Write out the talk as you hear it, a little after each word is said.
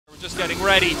Just getting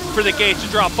ready for the gate to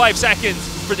drop. 5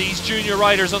 seconds for these junior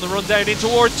riders on the run down in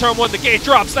towards turn 1. The gate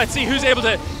drops. Let's see who's able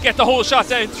to get the whole shot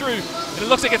down through. And it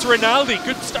looks like it's Rinaldi.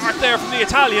 Good start there from the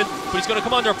Italian, but he's going to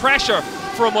come under pressure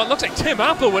from what looks like Tim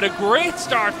Apple, with a great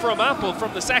start from Apple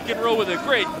from the second row with a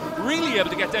grid. Really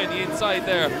able to get down the inside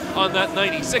there on that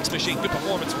 96 machine. Good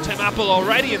performance from Tim Apple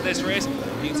already in this race.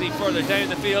 You can see further down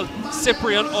the field,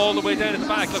 Cyprian all the way down at the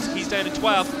back. Looks like he's down in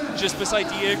 12th, just beside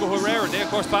Diego Herrera. They, of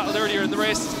course, battled earlier in the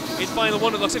race. In final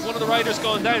one, it looks like one of the riders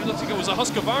gone down. It looks like it was a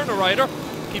Husqvarna rider.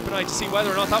 Keep an eye to see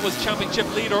whether or not that was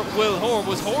championship leader Will Hoare.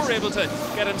 Was Hoare able to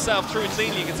get himself through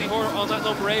cleanly? You can see Hoare on that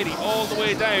number 80 all the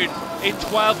way down in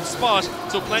 12th spot,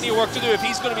 so plenty of work to do if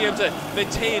he's going to be able to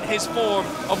maintain his form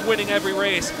of winning every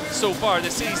race so far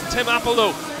this season. Tim Apple,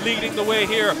 though, leading the way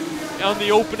here on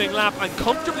the opening lap and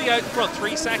comfortably out in front,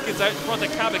 3 seconds out in front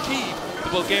of Kabakiv, the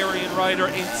Bulgarian rider,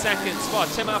 in second spot.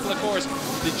 Tim Apple, of course,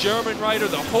 the German rider,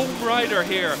 the home rider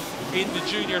here in the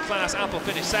junior class. Apple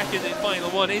finished second in final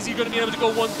 1. Is he going to be able to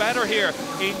go one better here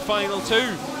in final 2?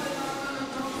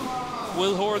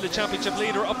 Will Hoare, the championship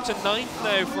leader, up to 9th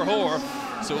now for Hoare.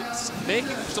 So it's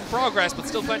making some progress, but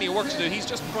still plenty of work to do. He's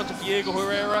just in front of Diego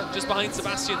Herrera, just behind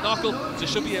Sebastian Knockel, so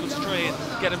should be able to try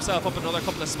and get himself up another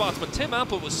couple of spots. But Tim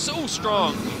Apple was so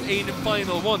strong in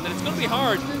final 1 that it's going to be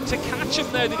hard to catch him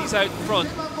now that he's out in front.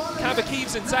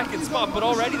 Kabakiv's in second spot, but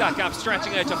already that gap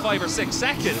stretching out to 5 or 6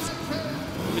 seconds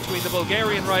between the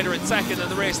Bulgarian rider in second and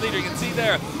the race leader. You can see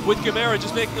there with Gamera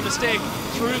just making a mistake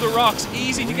through the rocks.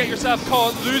 Easy to get yourself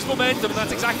caught, lose momentum, and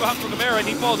that's exactly what happened for Gamera, and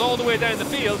he falls all the way down the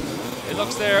field. It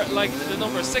looks there like the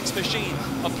number 6 machine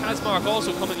of Kazmark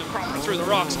also coming a cropper through the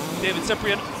rocks. David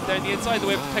Cyprian down the inside the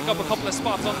way to pick up a couple of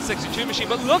spots on the 62 machine.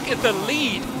 But look at the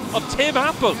lead of Tim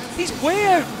Apple. He's way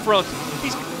out in front.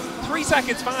 He's 3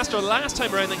 seconds faster last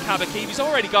time around than Kabakiv. He's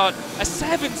already got a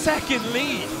 7-second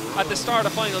lead at the start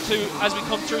of final 2 as we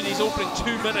come through these opening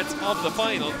 2 minutes of the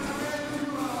final.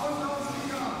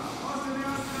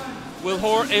 Will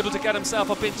Hoare able to get himself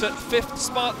up into 5th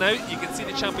spot now. You can see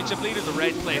the championship leader, the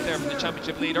red plate there from the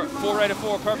championship leader. 4 out of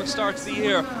 4 perfect starts of the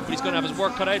year, but he's going to have his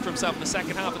work cut out for himself in the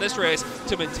second half of this race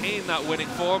to maintain that winning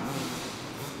form.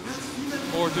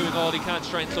 Hoare doing all he can to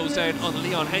try and close down on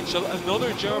Leon Henschel,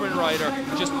 another German rider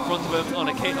just in front of him on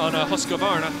a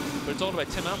Husqvarna. But it's all about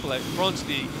Tim Apple out in front,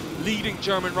 the leading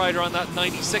German rider on that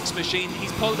 96 machine.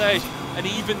 He's pulled out an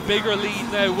even bigger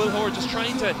lead now. Will Hoare just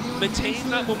trying to maintain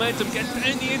that momentum, get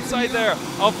down the inside there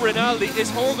of Rinaldi. Is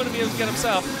Hoare going to be able to get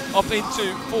himself up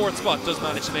into 4th spot? Does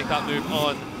manage to make that move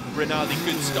on Rinaldi.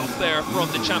 Good stuff there from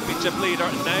the championship leader.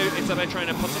 And now it's about trying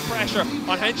to put some pressure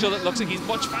on Henschel. It looks like he's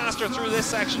much faster through this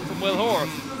section from Will Hoare,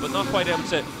 but not quite able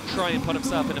to try and put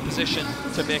himself in a position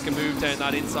to make a move down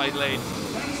that inside lane.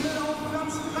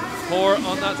 Hoare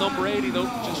on that number 80 though,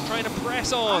 just trying to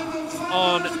press on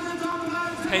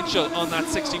Henschel on that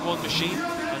 61 machine.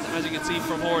 And as you can see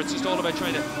from Hoare, it's just all about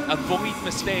trying to avoid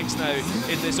mistakes now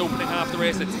in this opening half of the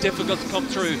race. It's difficult to come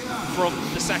through from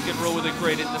the second row of the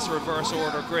grid in this reverse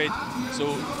order grid.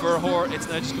 So for Hoare, it's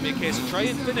now just going to be a case of try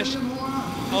and finish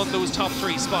on those top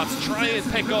 3 spots, try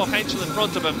and pick off Henschel in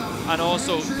front of him, and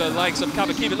also the likes of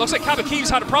Kabakiv. It looks like Kabakiv's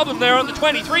had a problem there on the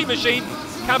 23 machine.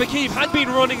 Kabakiv had been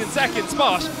running in second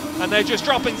spot, and now just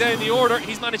dropping down the order.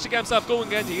 He's managed to get himself going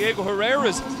again. Diego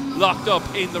Herrera's locked up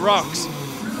in the rocks.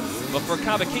 But for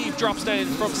Kabakiv, drops down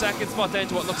from second spot down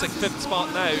to what looks like 5th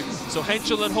spot now. So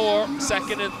Henschel and Hoare,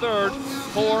 2nd and 3rd.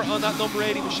 Hoare on that number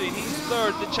 80 machine, he's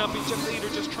 3rd. The championship leader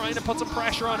just trying to put some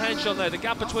pressure on Henschel now. The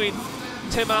gap between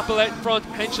Tim Apple out in front,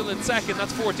 Henschel in 2nd,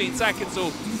 that's 14 seconds. So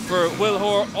for Will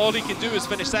Hoare, all he can do is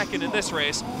finish 2nd in this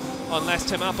race, unless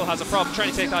Tim Apple has a problem.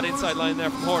 Trying to take that inside line there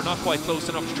from Hoare, not quite close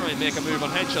enough to try and make a move on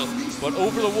Henschel. But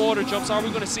over the water jumps, are we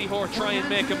going to see Hoare try and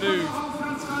make a move?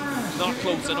 Not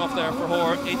close enough there for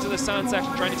Hoare. Into the sand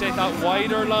section, trying to take that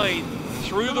wider line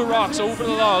through the rocks, over the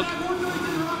log.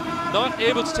 Not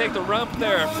able to take the ramp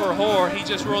there for Hoare. He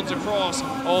just runs across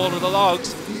all of the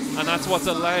logs, and that's what's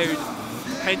allowed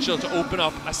Henschel to open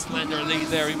up a slender lead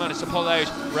there. He managed to pull out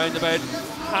round about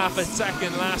half a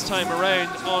second last time around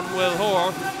on Will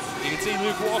Hoare. You can see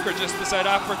Luke Walker, just the South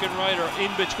African rider, in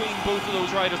between both of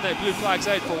those riders now. Blue flags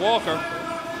out for Walker.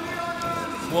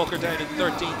 Walker down in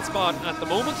 13th spot at the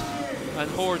moment. And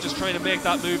Hoare just trying to make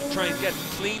that move, try and get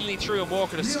cleanly through, and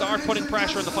Walker to start putting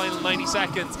pressure in the final 90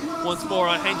 seconds once more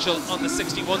on Henschel on the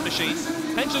 61 machine.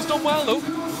 Henschel's done well though,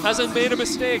 hasn't made a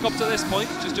mistake up to this point,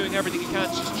 just doing everything he can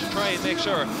just to try and make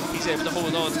sure he's able to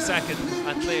hold on to 2nd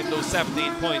and claim those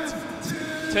 17 points.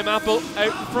 Tim Apple out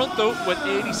in front though with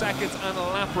 80 seconds and a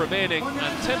lap remaining,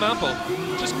 and Tim Apple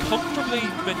just comfortably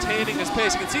maintaining his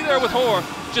pace. You can see there with Hoare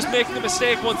just making the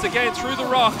mistake once again through the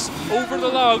rocks, over the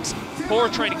logs, Hoare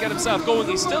trying to get himself going.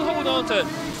 He's still holding on to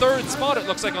third spot, it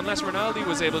looks like, unless Rinaldi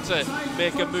was able to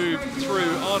make a move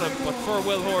through on him. But for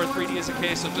Will Hoare, 3D is a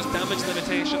case of just damage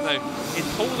limitation now. In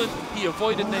Poland, he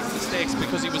avoided making mistakes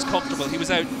because he was comfortable. He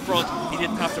was out in front, he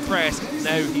didn't have to press.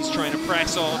 Now he's trying to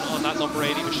press on that number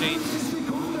 80 machine.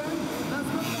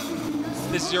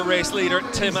 This is your race leader,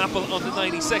 Tim Appel, on the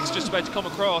 96, just about to come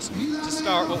across to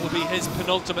start what will be his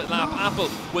penultimate lap. Appel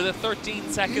with a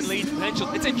 13-second lead from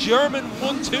Henschel. It's a German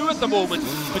 1-2 at the moment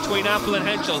between Appel and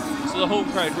Henschel, so the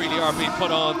home crowd really are being put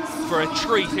on for a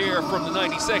treat here from the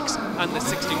 96 and the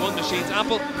 61 machines.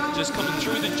 Appel just coming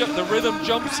through the rhythm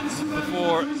jumps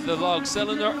before the log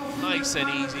cylinder. Nice and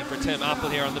easy for Tim Appel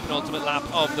here on the penultimate lap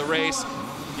of the race.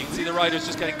 You can see the riders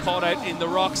just getting caught out in the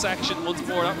rock section once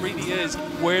more. That really is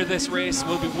where this race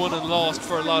will be won and lost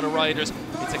for a lot of riders.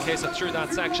 It's a case of through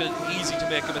that section, easy to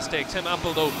make a mistake. Tim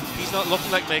Appel, though, he's not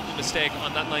looking like making a mistake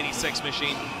on that 96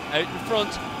 machine. Out in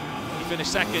front, he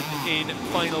finished second in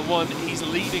final one. He's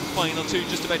leading final two,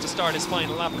 just about to start his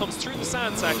final lap. Comes through the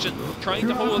sand section, trying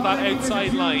to hold that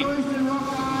outside line.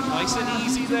 Nice and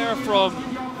easy there from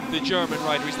the German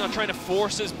rider. He's not trying to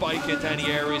force his bike into any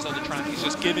areas on the track. He's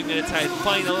just giving it its head.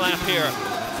 Final lap here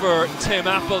for Tim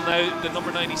Appel now, the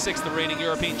number 96, the reigning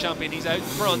European champion. He's out in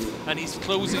front and he's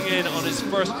closing in on his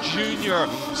first junior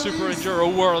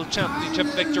SuperEnduro World Championship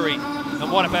victory.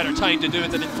 And what a better time to do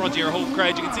it than in front of your home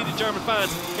crowd. You can see the German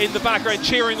fans in the background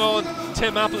cheering on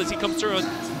Tim Appel as he comes through on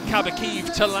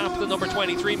Kabakiv to lap the number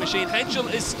 23 machine. Henschel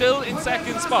is still in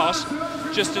second spot,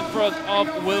 just in front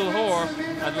of Will Hoare.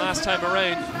 And last time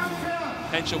around,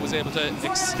 Henschel was able to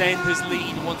extend his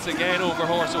lead once again over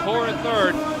Hoare. So Hoare in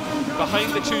third,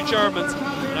 behind the two Germans.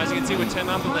 And as you can see with Tim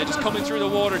Appel now, just coming through the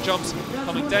water jumps,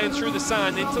 coming down through the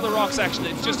sand into the rock section.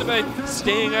 It's just about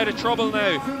staying out of trouble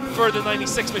now for the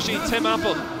 96 machine. Tim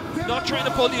Appel not trying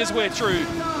to bully his way through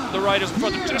the riders in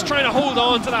front of him, just trying to hold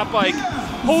on to that bike,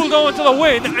 hold on to the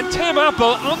win. And Tim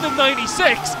Appel on the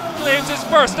 96 claims his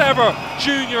first ever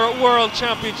Junior World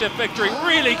Championship victory.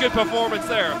 Really good performance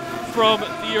there from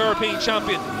the European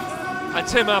champion. And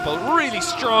Tim Appel, really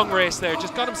strong race there,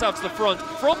 just got himself to the front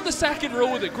from the second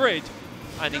row of the grid,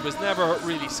 and he was never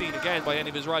really seen again by any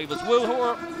of his rivals. Will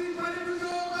Hoare,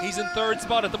 he's in third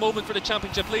spot at the moment for the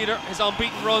championship leader. His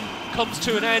unbeaten run comes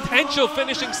to an end. Henschel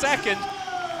finishing second,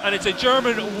 and it's a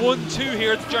German 1-2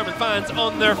 here. The German fans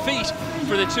on their feet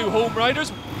for the two home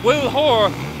riders. Will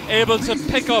Hoare able to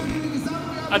pick up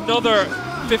another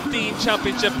 15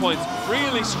 championship points.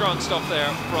 Really strong stuff there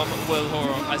from Will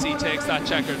Hoare as he takes that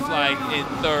checkered flag in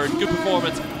third. Good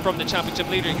performance from the championship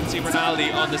leader. You can see Rinaldi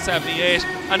on the 78,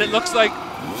 and it looks like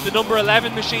the number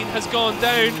 11 machine has gone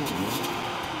down,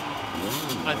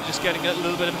 and just getting a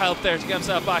little bit of help there to get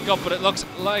himself back up. But it looks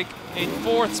like in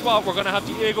fourth spot we're going to have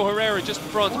Diego Herrera just in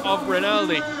front of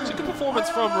Rinaldi. So good performance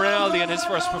from Rinaldi in his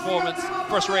first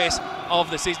race of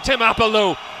the season. Tim Appel,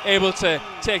 though, able to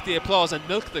take the applause and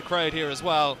milk the crowd here as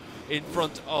well in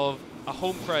front of a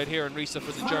home crowd here in Riesa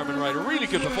for the German rider. Really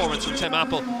good performance from Tim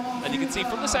Appel. And you can see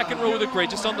from the second row of the grid,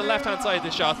 just on the left hand side of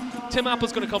the shot, Tim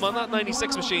Appel's going to come on that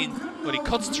 96 machine, but he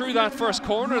cuts through that first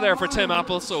corner there for Tim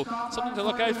Appel, so something to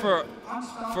look out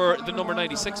for the number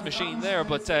 96 machine there.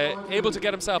 But able to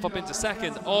get himself up into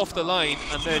second off the line,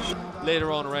 and then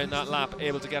later on around that lap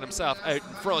able to get himself out in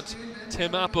front.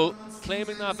 Tim Appel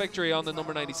claiming that victory on the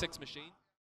number 96 machine.